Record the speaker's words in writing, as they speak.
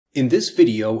In this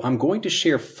video, I'm going to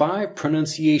share 5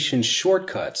 pronunciation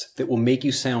shortcuts that will make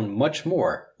you sound much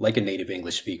more like a native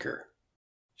English speaker.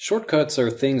 Shortcuts are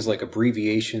things like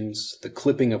abbreviations, the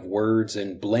clipping of words,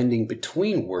 and blending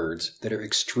between words that are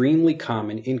extremely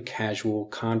common in casual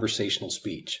conversational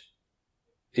speech.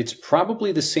 It's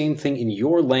probably the same thing in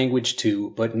your language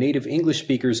too, but native English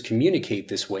speakers communicate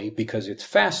this way because it's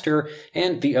faster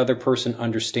and the other person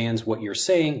understands what you're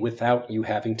saying without you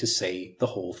having to say the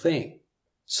whole thing.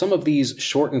 Some of these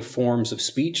shortened forms of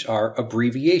speech are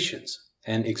abbreviations,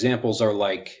 and examples are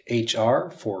like HR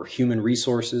for human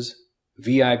resources,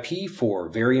 VIP for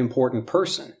very important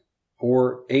person,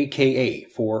 or AKA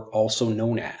for also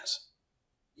known as.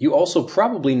 You also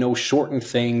probably know shortened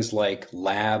things like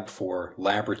lab for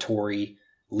laboratory,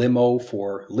 limo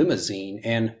for limousine,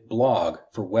 and blog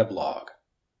for weblog.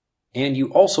 And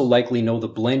you also likely know the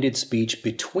blended speech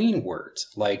between words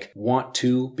like want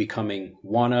to becoming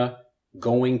wanna,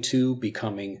 going to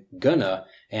becoming gonna,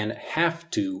 and have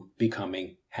to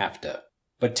becoming have to.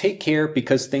 But take care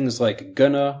because things like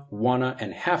gonna, wanna,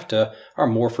 and have to are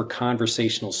more for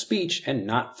conversational speech and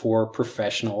not for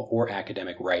professional or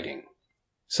academic writing.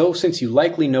 So since you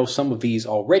likely know some of these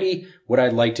already, what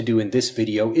I'd like to do in this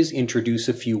video is introduce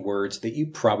a few words that you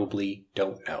probably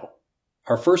don't know.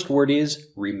 Our first word is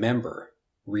remember.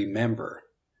 Remember.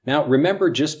 Now,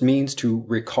 remember just means to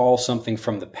recall something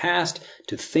from the past,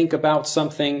 to think about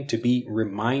something, to be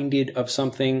reminded of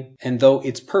something. And though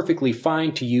it's perfectly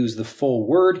fine to use the full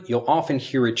word, you'll often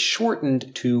hear it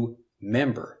shortened to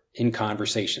member in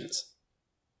conversations.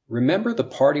 Remember the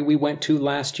party we went to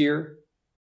last year?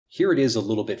 Here it is a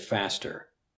little bit faster.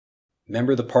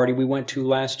 Remember the party we went to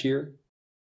last year?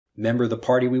 Remember the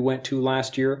party we went to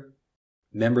last year?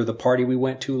 Remember the party we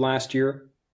went to last year?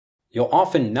 You'll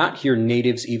often not hear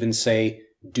natives even say,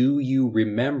 do you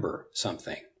remember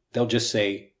something? They'll just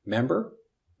say, member,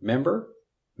 member,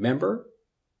 member.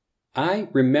 I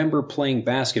remember playing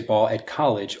basketball at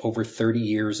college over 30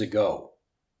 years ago.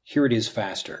 Here it is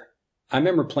faster. I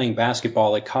remember playing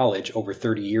basketball at college over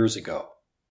 30 years ago.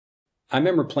 I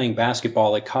remember playing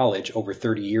basketball at college over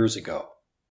 30 years ago.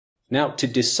 Now, to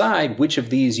decide which of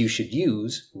these you should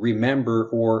use, remember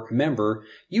or member,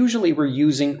 usually we're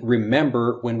using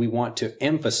remember when we want to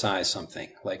emphasize something,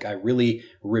 like I really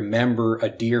remember a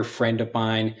dear friend of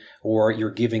mine, or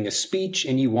you're giving a speech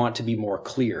and you want to be more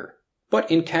clear. But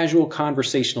in casual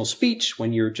conversational speech,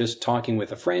 when you're just talking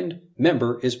with a friend,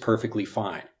 member is perfectly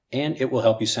fine, and it will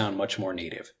help you sound much more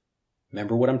native.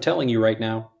 Remember what I'm telling you right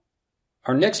now.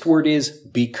 Our next word is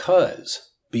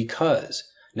because. Because.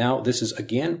 Now, this is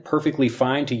again perfectly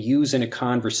fine to use in a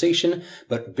conversation,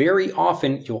 but very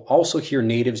often you'll also hear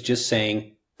natives just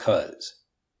saying cuz,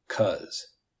 cuz,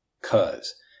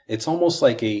 cuz. It's almost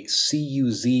like a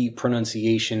C-U-Z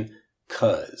pronunciation,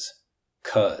 cuz,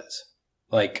 cuz.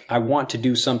 Like, I want to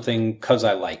do something cuz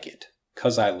I like it,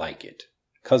 cuz I like it,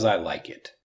 cuz I like it.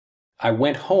 I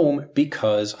went home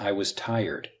because I was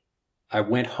tired. I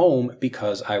went home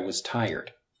because I was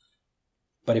tired.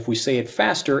 But if we say it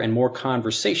faster and more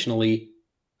conversationally,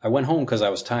 I went home because I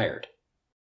was tired.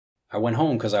 I went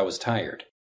home because I was tired.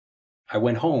 I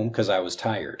went home because I was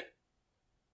tired.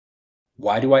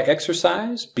 Why do I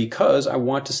exercise? Because I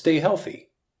want to stay healthy.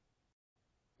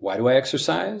 Why do I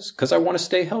exercise? Because I want to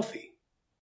stay healthy.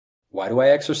 Why do I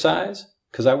exercise?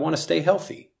 Because I want to stay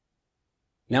healthy.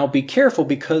 Now be careful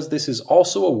because this is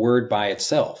also a word by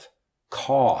itself.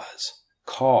 Cause.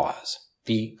 Cause.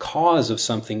 The cause of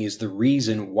something is the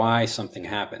reason why something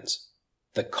happens.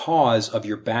 The cause of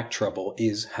your back trouble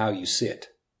is how you sit.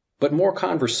 But more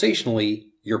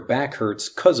conversationally, your back hurts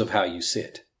because of how you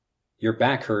sit. Your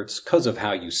back hurts because of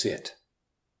how you sit.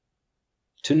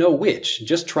 To know which,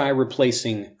 just try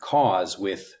replacing cause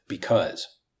with because.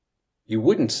 You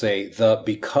wouldn't say the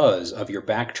because of your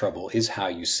back trouble is how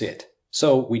you sit.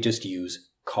 So we just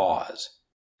use cause.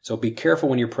 So be careful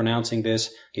when you're pronouncing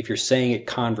this. If you're saying it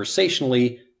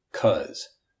conversationally, cuz.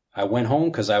 I went home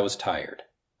because I was tired.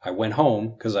 I went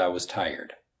home because I was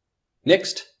tired.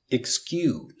 Next,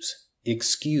 excuse.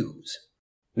 Excuse.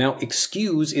 Now,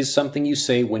 excuse is something you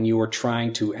say when you are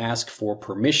trying to ask for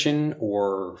permission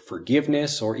or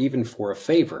forgiveness or even for a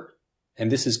favor.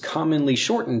 And this is commonly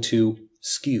shortened to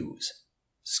excuse.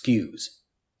 Excuse.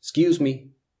 Excuse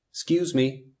me. Excuse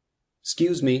me.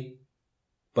 Excuse me.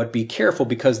 But be careful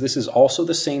because this is also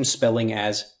the same spelling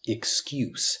as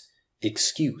excuse.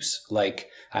 Excuse, like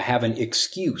I have an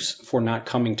excuse for not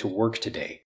coming to work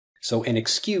today. So an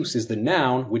excuse is the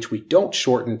noun, which we don't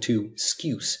shorten to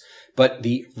excuse, but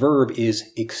the verb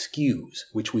is excuse,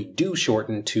 which we do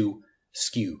shorten to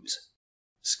excuse.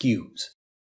 Excuse.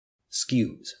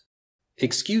 Excuse.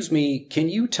 Excuse me, can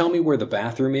you tell me where the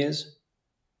bathroom is?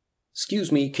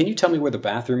 Excuse me, can you tell me where the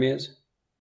bathroom is?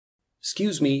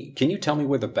 Excuse me, can you tell me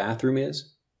where the bathroom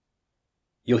is?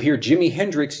 You'll hear Jimi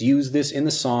Hendrix use this in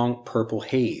the song Purple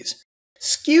Haze.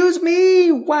 Excuse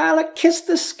me while I kiss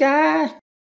the sky.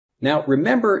 Now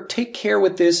remember, take care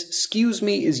with this. Excuse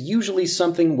me is usually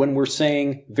something when we're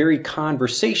saying very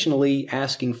conversationally,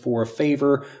 asking for a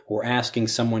favor or asking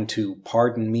someone to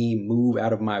pardon me, move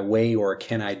out of my way, or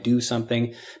can I do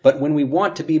something. But when we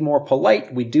want to be more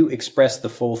polite, we do express the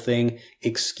full thing.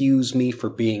 Excuse me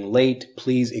for being late.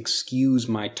 Please excuse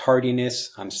my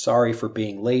tardiness. I'm sorry for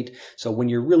being late. So when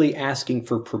you're really asking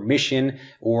for permission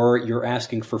or you're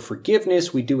asking for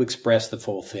forgiveness, we do express the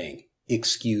full thing.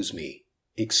 Excuse me.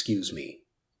 Excuse me.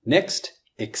 Next,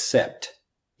 accept.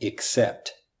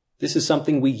 Accept. This is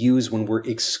something we use when we're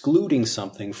excluding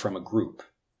something from a group.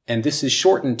 And this is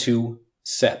shortened to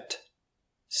sept.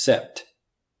 Sept.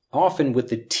 Often with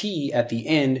the T at the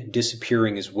end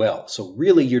disappearing as well. So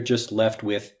really you're just left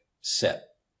with sept.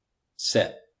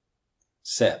 Sept.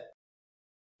 Sept.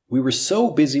 We were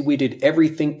so busy we did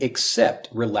everything except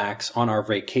relax on our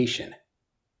vacation.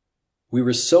 We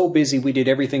were so busy we did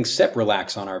everything except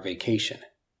relax on our vacation.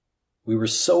 We were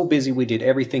so busy we did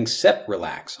everything except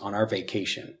relax on our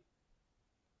vacation.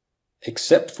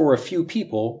 Except for a few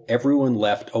people, everyone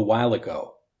left a while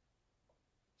ago.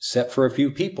 Except for a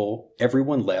few people,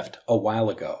 everyone left a while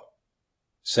ago.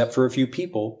 Except for a few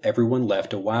people, everyone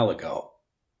left a while ago.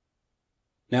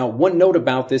 Now, one note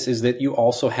about this is that you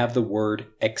also have the word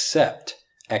accept.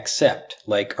 Accept,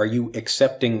 like are you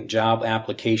accepting job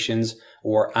applications,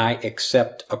 or I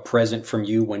accept a present from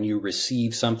you when you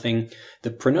receive something. The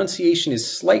pronunciation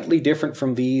is slightly different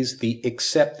from these. The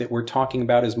accept that we're talking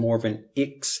about is more of an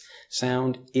X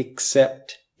sound,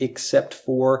 except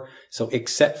for. So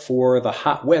except for the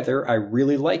hot weather, I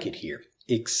really like it here.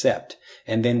 Accept.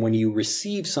 And then when you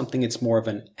receive something, it's more of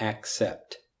an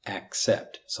accept.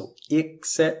 Accept. So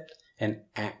accept and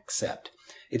accept.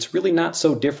 It's really not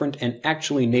so different, and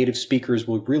actually native speakers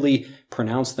will really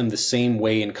pronounce them the same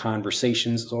way in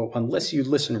conversations. So unless you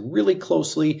listen really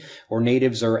closely or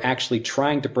natives are actually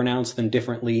trying to pronounce them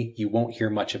differently, you won't hear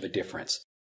much of a difference.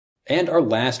 And our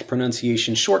last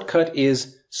pronunciation shortcut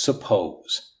is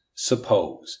suppose.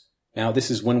 Suppose. Now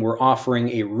this is when we're offering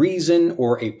a reason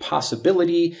or a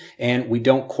possibility and we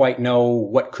don't quite know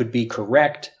what could be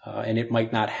correct and it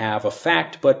might not have a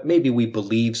fact, but maybe we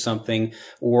believe something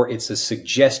or it's a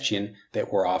suggestion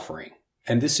that we're offering.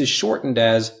 And this is shortened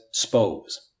as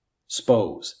spose.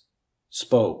 Spose.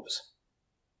 Spose.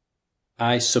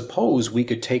 I suppose we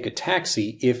could take a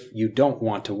taxi if you don't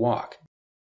want to walk.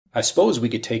 I suppose we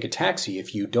could take a taxi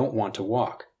if you don't want to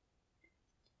walk.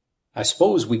 I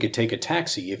suppose we could take a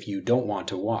taxi if you don't want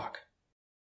to walk.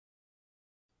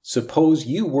 Suppose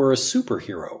you were a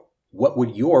superhero. What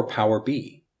would your power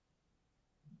be?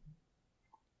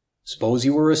 Suppose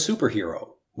you were a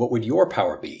superhero. What would your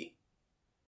power be?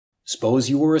 Suppose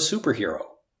you were a superhero.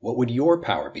 What would your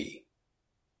power be?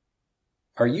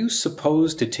 Are you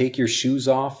supposed to take your shoes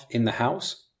off in the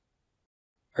house?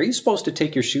 Are you supposed to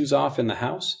take your shoes off in the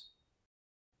house?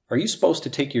 Are you supposed to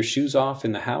take your shoes off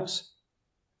in the house?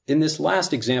 In this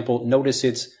last example, notice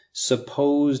it's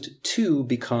supposed to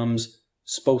becomes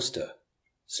supposed to.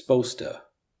 Supposed to.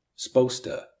 Supposed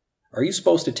to. Are you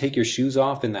supposed to take your shoes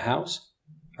off in the house?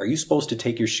 Are you supposed to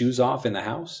take your shoes off in the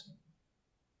house?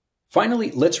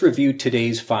 Finally, let's review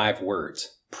today's 5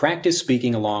 words. Practice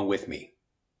speaking along with me.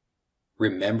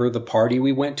 Remember the party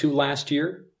we went to last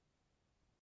year?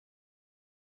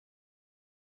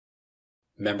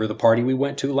 Remember the party we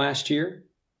went to last year?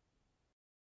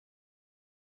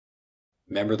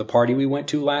 Remember the party we went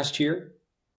to last year?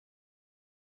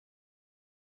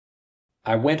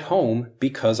 I went home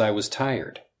because I was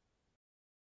tired.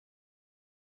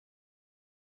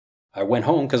 I went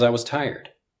home because I was tired.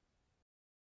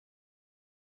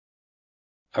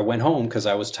 I went home because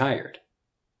I was tired.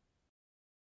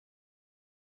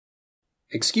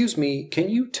 Excuse me, can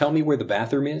you tell me where the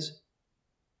bathroom is?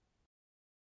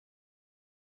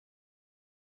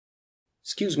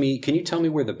 Excuse me, can you tell me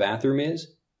where the bathroom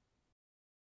is?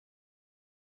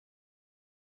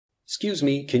 Excuse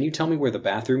me, can you tell me where the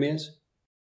bathroom is?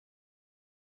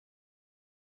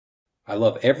 I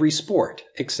love every sport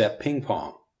except ping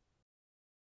pong.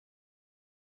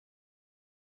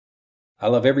 I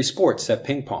love every sport except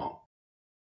ping pong.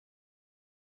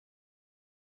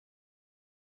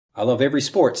 I love every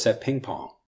sport except ping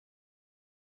pong.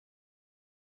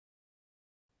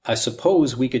 I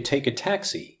suppose we could take a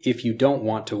taxi if you don't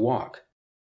want to walk.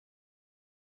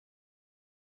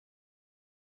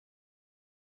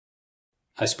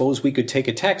 I suppose we could take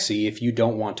a taxi if you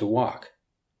don't want to walk.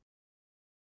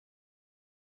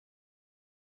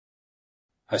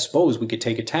 I suppose we could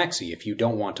take a taxi if you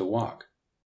don't want to walk.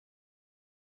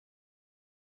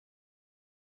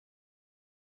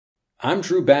 I'm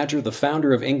Drew Badger, the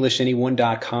founder of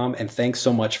EnglishAnyone.com, and thanks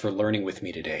so much for learning with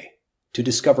me today. To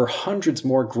discover hundreds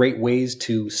more great ways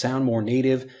to sound more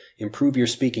native, improve your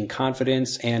speaking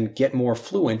confidence, and get more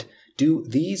fluent, do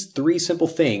these 3 simple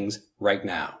things right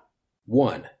now.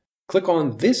 1. Click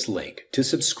on this link to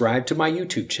subscribe to my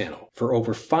YouTube channel for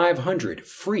over 500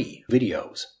 free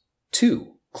videos.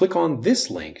 2. Click on this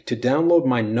link to download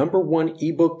my #1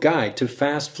 ebook guide to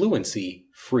fast fluency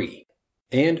free.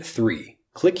 And 3.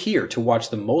 Click here to watch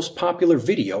the most popular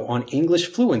video on English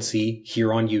fluency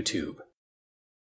here on YouTube.